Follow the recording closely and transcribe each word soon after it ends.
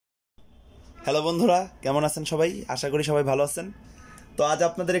Hello বন্ধুরা, কেমন আছেন সবাই? আশা করি সবাই ভালো আছেন। তো আজ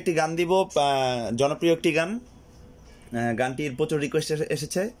আপনাদের একটি গান দিব, জনপ্রিয় একটি গান। গানটির প্রচুর রিকোয়েস্ট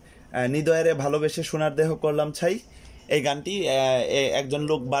এসেছে। নিদয়রে ভালোবেসে সোনার দেহ করলাম ছাই। এই গানটি একজন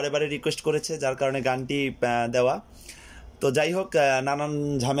লোক বারে বারে রিকোয়েস্ট করেছে, যার কারণে গানটি দেওয়া। তো যাই হোক, নানান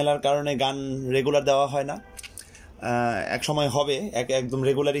ঝামেলার কারণে গান রেগুলার দেওয়া হয় না। এক সময় হবে একদম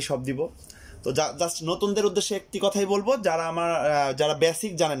রেগুলারই সব দিব। তো জাস্ট নতুনদের উদ্দেশ্যে একটি কথাই বলবো, যারা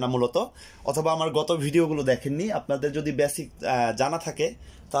বেসিক জানেন না মূলত, অথবা আমার গত ভিডিওগুলো দেখেননি, আপনাদের যদি বেসিক জানা থাকে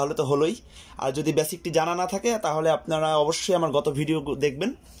তাহলে তো হলোই। আর যদি বেসিকটি জানা না থাকে তাহলে আপনারা অবশ্যই আমার গত ভিডিও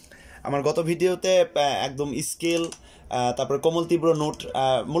দেখবেন। আমার গত ভিডিওতে একদম স্কেল, তারপরে কোমল তীব্র নোট,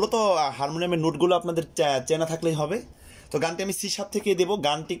 মূলত হারমোনিয়ামের নোটগুলো আপনাদের চেনা থাকলেই হবে। তো গানটি আমি C# থেকে দেবো।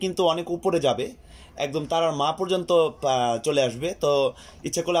 গানটি কিন্তু অনেক উপরে যাবে, একদম তারার মা পর্যন্ত চলে আসবে। তো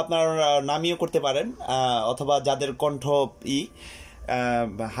ইচ্ছে করলে আপনারা নামিও করতে পারেন, অথবা যাদের কণ্ঠ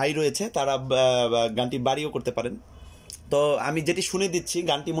হাই রয়েছে তারা গানটি বাড়িও করতে পারেন। তো আমি যেটি শুনে দিচ্ছি,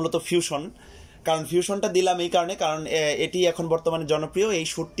 গানটি মূলত ফিউশন। কারণ ফিউশনটা দিলাম এই কারণে, কারণ এটি এখন বর্তমানে জনপ্রিয়, এই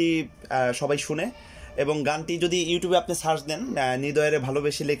সুরটি সবাই শুনে। এবং গানটি যদি ইউটিউবে আপনি সার্চ দেন নিদয়রে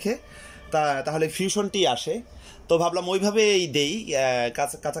ভালোবেসে লেখে, তাহলে ফিউশনটি আসে। তো ভাবলাম ওইভাবেই দেই,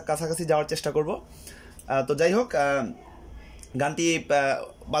 কাছাকাছি যাওয়ার চেষ্টা করব। তো যাই হোক, গানটি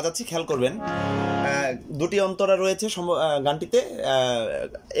বাজাচ্ছি, খেয়াল করবেন। দুটি অন্তরা রয়েছে গানটিতে।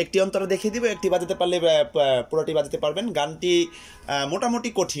 একটি অন্তরা দেখিয়ে দিব, একটি বাজাতে পারলে পুরোটি বাজাতে পারবেন। গানটি মোটামুটি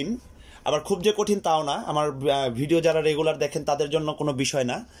কঠিন, আবার খুব যে কঠিন তাও না। আমার ভিডিও যারা রেগুলার দেখেন তাদের জন্য কোনো বিষয়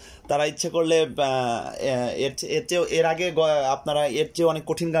না। তারা ইচ্ছে করলে এর আগে আপনারা এর চেয়ে অনেক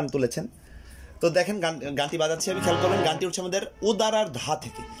কঠিন গান তুলেছেন। তো দেখেন গানটি বাজাচ্ছি আমি, খেয়াল করবেন। গানটি উঠছে আমাদের উদারার ধা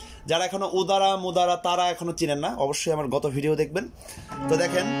থেকে। যারা এখনো উদারা মুদারা তারা এখনো চিনেন না, অবশ্যই আমার গত ভিডিও দেখবেন। তো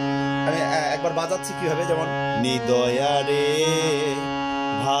দেখেন আমি একবার বাজাচ্ছি কিভাবে, যেমন নিদয়ারে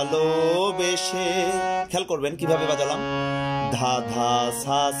ভালোবেসে, খেয়াল করবেন কিভাবে বাজালাম। ধা ধা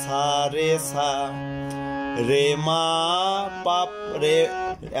সা সা রে সা রে মা পাপ রে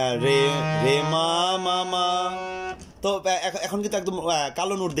রে রে মা মামা। তো এখন কিন্তু একদম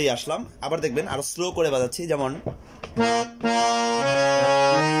কালো নোট দিয়ে আসলাম। আবার দেখবেন আরো স্লো করে বাজাচ্ছি, যেমন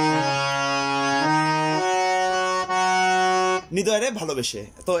নিদয়রে ভালোবেসে।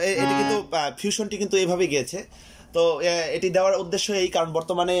 তো এটি কিন্তু ফিউশনটি কিন্তু এইভাবে গিয়েছে। তো এটি দেওয়ার উদ্দেশ্য এই, কারণ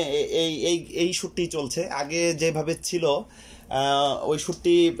বর্তমানে এই সুরটি চলছে। আগে যেভাবে ছিল ওই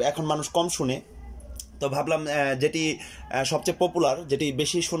সুরটি এখন মানুষ কম শুনে। তো ভাবলাম যেটি সবচেয়ে পপুলার, যেটি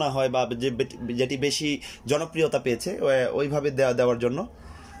বেশি শোনা হয় বা যেটি বেশি জনপ্রিয়তা পেয়েছে ওইভাবে দেওয়ার জন্য।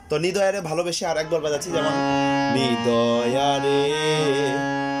 তো নিদয়ারে ভালোবেসে আর একবার বাজাচ্ছি, যেমন নিদয়ারে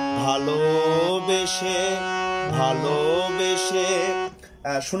ভালোবেসে ভালোবেসে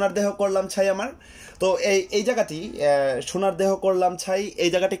সোনার দেহ করলাম ছাই আমার। তো এই জায়গাটি সোনার দেহ করলাম ছাই, এই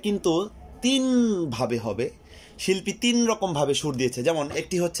জায়গাটি কিন্তু 3 ভাবে হবে। শিল্পী 3 রকম ভাবে সুর দিয়েছে। যেমন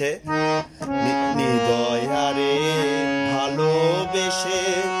একটি হচ্ছে নিদয়ারে ভালোবেসে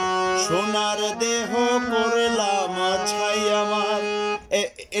সোনার দেহ করলাম ছাই আমার,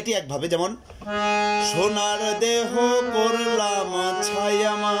 এটি একভাবে। যেমন সোনার দেহ করলাম ছাই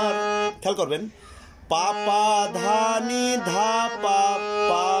আমার, খেয়াল করবেন। পাপা ধানি ধা পা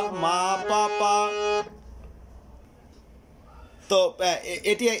পা মা পাপা। তো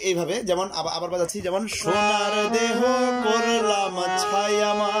এটি এইভাবে, যেমন আবার বাজাচ্ছি, যেমন সোনার দেহ করলাম ছাই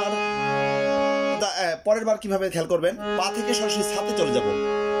আমার। পরের বার কিভাবে, খেয়াল করবেন। পা থেকে সরাসরি সাথে চলে যাব।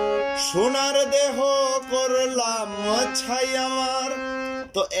 সোনার দেহ করলাম ছাই আমার।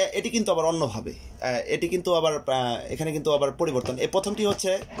 তো এটি কিন্তু আবার অন্যভাবে, এটি কিন্তু আবার এখানে কিন্তু আবার পরিবর্তন। এই প্রথমটি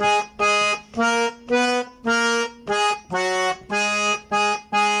হচ্ছে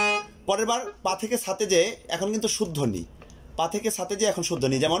পরের বার পা থেকে সাথে যে, এখন কিন্তু শুদ্ধ নি, পা থেকে সাথে যে এখন শুদ্ধ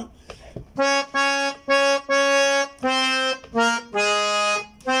নি। যেমন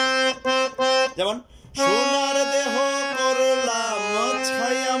যেমন সোনার দেহ করলাম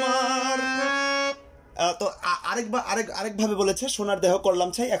ছাই আমার। তো আরেকভাবে বলেছে সোনার দেহ করলাম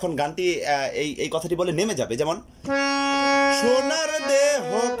ছাই। এখন গানটি এই কথাটি বলে নেমে যাবে, যেমন সোনার দেহ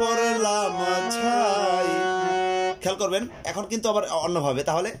করলাম ছাই। খেয়াল করবেন এখন কিন্তু আবার অন্যভাবে।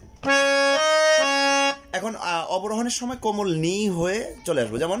 তাহলে এখন অবরোহণের সময় কোমল নি হয়ে চলে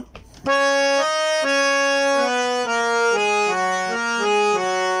আসবো, যেমন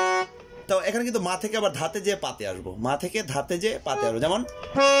তো এখানে কিন্তু মা থেকে আবার ধাতে যে পাতে আসবো, মা থেকে ধাতে যে পাতে আসবো, যেমন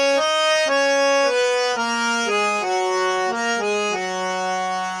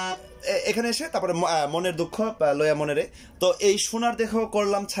এখানে এসে তারপরে মনের দুঃখ লয়া মনেরে। তো এই সোনার দেহ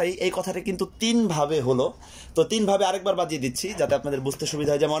করলাম ছাই, এই কথাটা কিন্তু 3 ভাবে হলো। তো 3 ভাবে আরেকবার বাজিয়ে দিচ্ছি যাতে আপনাদের বুঝতে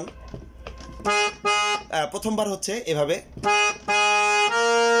সুবিধা হয়। যেমন প্রথমবার হচ্ছে এভাবে,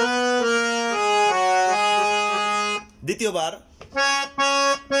 দ্বিতীয়বার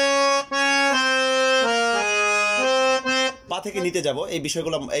পা থেকে নিতে যাব, এই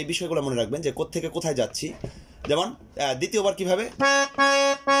বিষয়গুলো মনে রাখবেন যে কোত্থেকে কোথায় যাচ্ছি। যেমন দ্বিতীয়বার কিভাবে,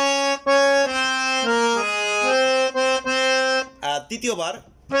 তৃতীয়বার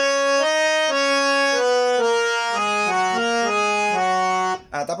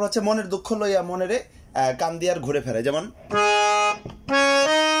তারপর হচ্ছে মনের দুঃখ লইয়া মনেরে কান দিয়ার ঘুরে ফেরে। যেমন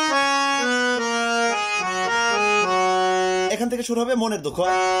এখান থেকে শুরু হবে মনের দুঃখ,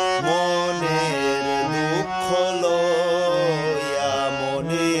 মনের দুঃখ লইয়া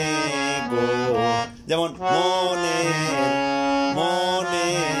মনে গো। যেমন মনে মনে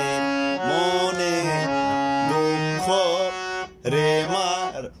মনে দুঃখ রে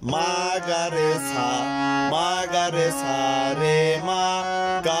মা গা রে সা, মা গা রে সা রে মা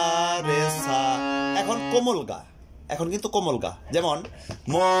গা রে সা। এখন কোমল গা, এখন কিন্তু কোমল গা। যেমন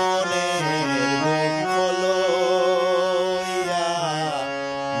মনে দুঃখ লইয়া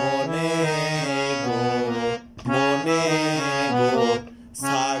মনে গো, মনে গো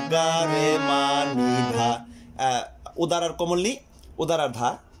সা গা রে মা নি ধা। উদার আর কোমল নি, উদার আর ধা,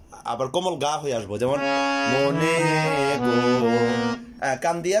 আবার কোমল গা হয়ে আসবো। যেমন মনে গো,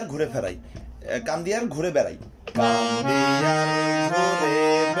 কান দিয়ার ঘুরে ফেরাই, কান দিয়ার ঘুরে বেড়াই, কান দিয়ার ঘুরে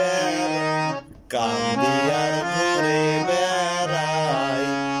বেড়াই, কান দিয়ার ঘুরে বেড়াই।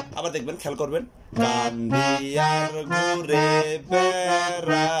 আবার দেখবেন, খেয়াল করবেন, কান দিয়ার ঘুরে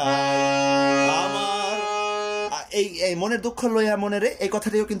বেড়াই আমার। এই মনের দুঃখ লইয়া মনেরে, এই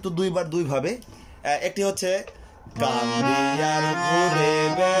কথাটিও কিন্তু দুইবার দুই ভাবে। একটি হচ্ছে কান দিয়ার ঘুরে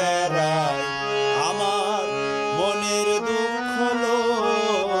বেড়াই আমার মনের দুঃখ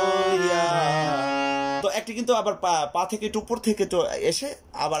লইয়া। তো একটি কিন্তু আবার পা থেকে একটু উপর থেকে এসে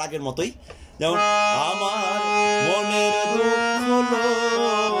আবার আগের মতোই। যেমন আমার মনের দুঃখ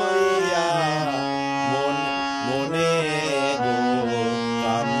লইয়া মনে গো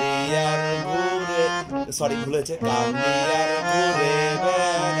কান দিয়ার ঘুরে, সরি ভুল হয়েছে, কান দিয়ার ঘুরে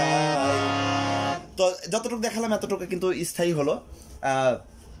বেড়াই। তো যতটুকু দেখালাম এতটুকু কিন্তু স্থায়ী হলো।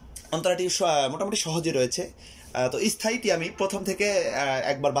 অন্তরাটি মোটামুটি সহজে রয়েছে। তো স্থায়ীটি আমি প্রথম থেকে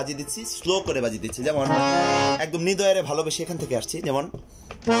একবার বাজিয়ে দিচ্ছি, স্লো করে বাজিয়ে দিচ্ছি। যেমন একদম নিদয়ারে ভালোবেসে এখান থেকে আসছি। যেমন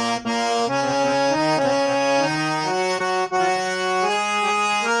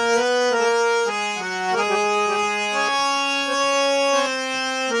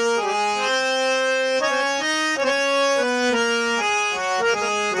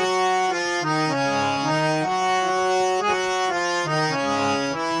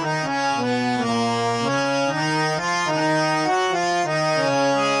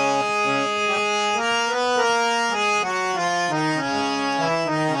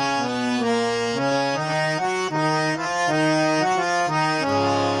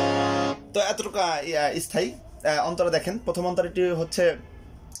এতটুকু স্থায়ী। অন্তরা দেখেন, প্রথম অন্তরটি হচ্ছে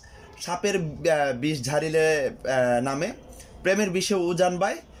সাপের বিষ ঝাড়িলে নামে, প্রেমের বিষে উজান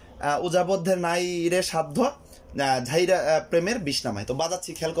বাই, উজাবদ্ধের নাই রে সাধ্য, ঝাইরা প্রেমের বিষ নামায়। তো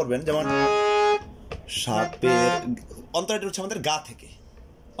বাজাচ্ছি, খেয়াল করবেন। যেমন সাপের, অন্তরাটি উঠছে আমাদের গা থেকে,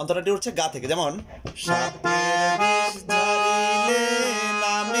 অন্তরাটি উঠছে গা থেকে। যেমন সাপের বিষ ঝাড়িলে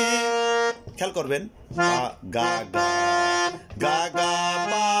নামে, খেয়াল করবেন, গা গা গা গা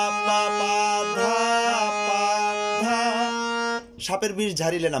পা পা পা ধা পা ধা, সাপের বিষ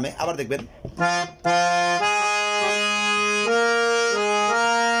ঝাড়িলে নামে। আবার দেখবেন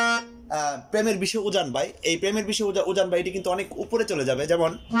প্রেমের বিষে উজান বাই, এই প্রেমের বিষে উজান বাই এটি কিন্তু অনেক উপরে চলে যাবে।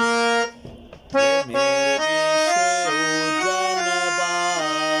 যেমন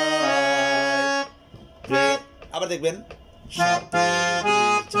আবার দেখবেন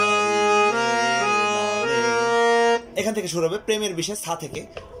এখান থেকে শুরু হবে প্রেমের বিষে সা থেকে,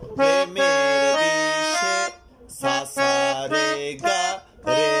 প্রেমের বিষে সা সা রে গা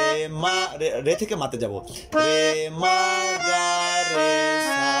রে মা, রে থেকে মাতে যাব, রে মা গা রে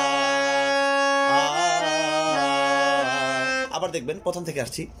সা। আবার দেখবেন প্রথম থেকে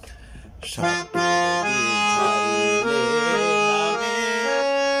আসছি,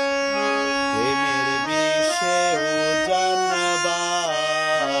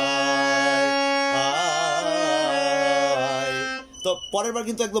 তো পরের বার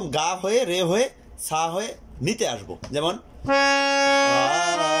কিন্তু একদম গা হয়ে রে হয়ে সা হয়ে নিতে আসবো। যেমন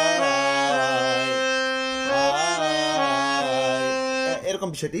এরকম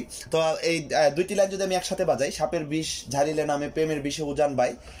বিষয়টি। তো এই দুইটি লাইন যদি আমি একসাথে বাজাই, সাপের বিষ ঝাড়িলে নামে, প্রেমের বিষে উজান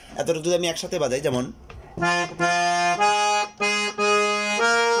বাই, এতটুকু যদি আমি একসাথে বাজাই, যেমন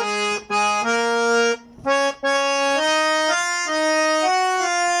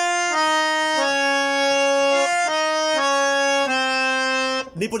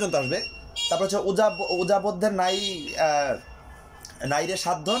নি পর্যন্ত আসবে। তারপর হচ্ছে উজাবদ্ধের নাইরে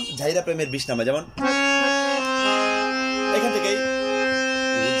সাধন ঝাইরা প্রেমের বিষ নামে, যেমন এখান থেকেই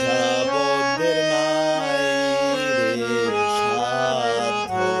উজাবদ্ধের নাইরে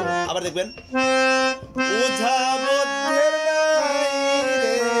সাধন, আবার দেখবেন উজাবদ্ধের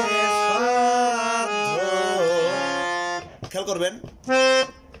নাইরে সাধন, খেয়াল করবেন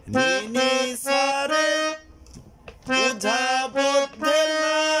নি সারে উজাবদ্ধের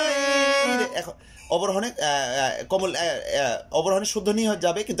নাইরে, এখন অবরোহণে কমল অবরোহণে শুদ্ধ নি হয়ে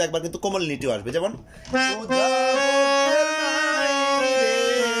যাবে, কিন্তু একবার কিন্তু কোমল নিটিও আসবে, যেমন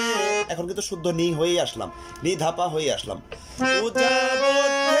এখন কিন্তু শুদ্ধ নি হয়েই আসলাম, নি ধাপা হয়ে আসলাম,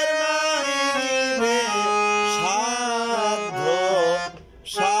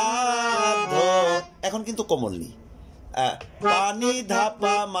 এখন কিন্তু কোমল নি, পানি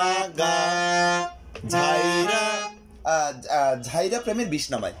ধাপা মাগা ঝাইরা, ঝাইরা প্রেমের বিষ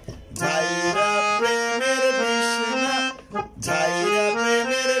নামায়, ঝাইরা প্রেমের বিষ না, ঝাইরা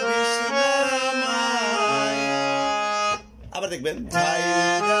প্রেমের বিষ নামায়, আবার দেখবেন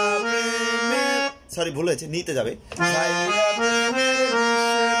ঝাইরা প্রেমের, সরি ভুল হয়েছে, নিতে যাবে, ঝাইরা প্রেমের বিষ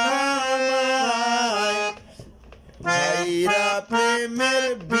নামায়, ঝাইরা প্রেমের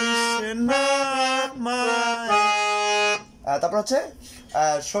বিষ নামায়। তারপর হচ্ছে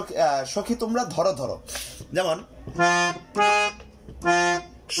সখী তোমরা ধরো ধরো, যেমন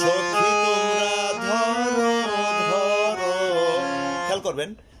সখী তোমরা ধরো ধরো, খেয়াল করবেন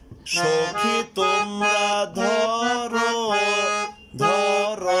সখী তোমরা ধরো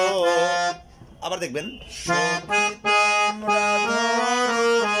ধরো, আবার দেখবেন সখী তোমরা ধরো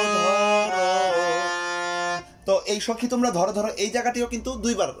ধরো। তো এই সখী তোমরা ধরো ধরো এই জায়গাটিও কিন্তু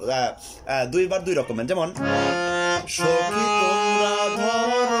দুইবার দুই রকমের, যেমন সখী তোমরা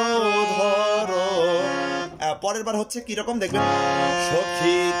ধরো ধরো, পরের বার হচ্ছে কি রকম দেখবেন,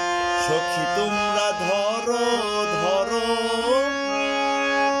 সখী সখী তোমরা ধরো ধরো,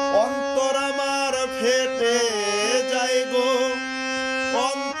 অন্তর আমার ফেটে যায় গো,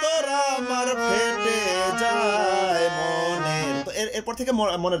 অন্তর আমার ফেটে যায় মনের, তো এরপর থেকে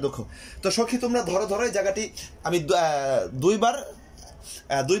মনের দুঃখ। তো সখী তোমরা ধরো ধরো এই জায়গাটি আমি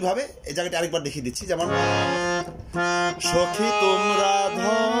দুইভাবে এই জায়গাটি আরেকবার দেখিয়ে দিচ্ছি, যেমন সখী তোমরা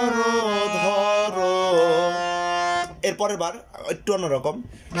ধরো ধরো, এর পরের বার একটু অন্যরকম,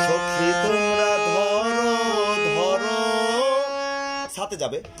 সখী তোমরা ধরো ধরো, সাথে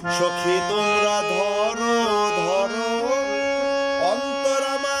যাবে সখী তোমরা ধরো ধরো, অন্তর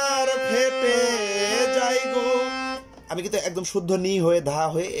আমার ফেটে যায় গো, আমি কিন্তু একদম শুদ্ধ নি হয়ে ধা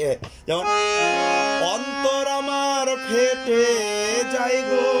হয়ে, যেমন অন্তর আমার ফেটে যায়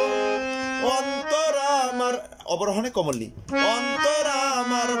গো, অন্তর আমার অবরোহণে কোমল নি, অন্তর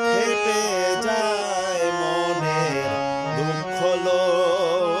আমার ফেটে যায় মনে দুঃখ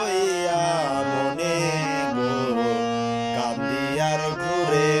লইয়া, মনে গো কান্দি আর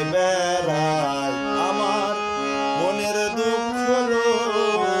ঘুরে বেড়ায়, আমার মনের দুঃখ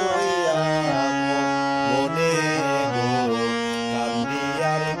লইয়া, মনে গো কান্দি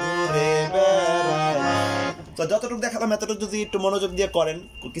আর ঘুরে বেড়ায়। তো যতটুকু দেখালাম এতটুকু যদি একটু মনোযোগ দিয়ে করেন,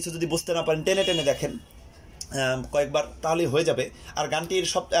 কিছু যদি বুঝতে না পারেন টেনে টেনে দেখেন কয়েকবার, তাহলেই হয়ে যাবে। আর গানটির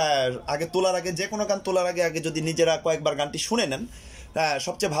আগে তোলার আগে, যে কোনো গান তোলার আগে যদি নিজেরা কয়েকবার গানটি শুনে নেন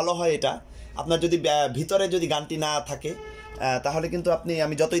সবচেয়ে ভালো হয় এটা। আপনার যদি ভিতরে যদি গানটি না থাকে তাহলে কিন্তু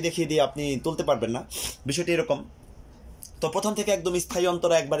আমি যতই দেখিয়ে দিই আপনি তুলতে পারবেন না, বিষয়টি এরকম। তো প্রথম থেকে একদম স্থায়ী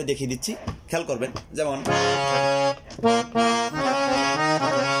অন্তরা একবারে দেখিয়ে দিচ্ছি, খেয়াল করবেন, যেমন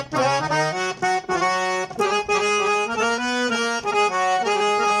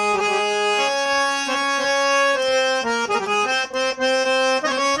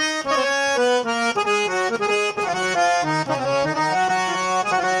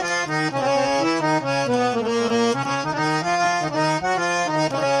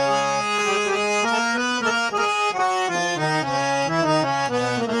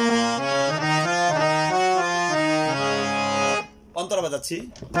অন্তরা বাজাচ্ছি,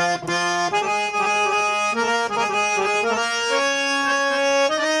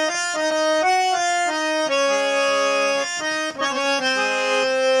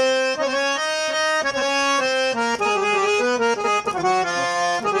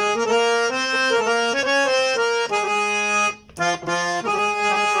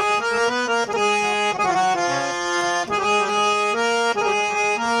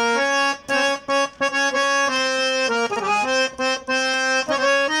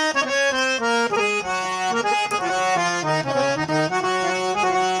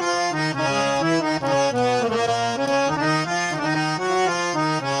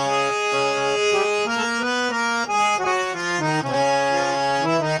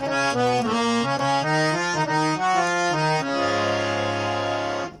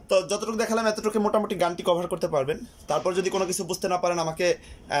 যতটুকু দেখালাম এতটুকু মোটামুটি গানটি কভার করতে পারবেন। তারপর যদি কোনো কিছু বুঝতে না পারেন আমাকে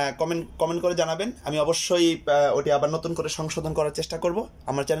কমেন্ট করে জানাবেন, আমি অবশ্যই ওটি আবার নতুন করে সংশোধন করার চেষ্টা করব।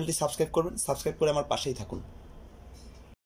 আমার চ্যানেলটি সাবস্ক্রাইব করবেন, সাবস্ক্রাইব করে আমার পাশেই থাকুন।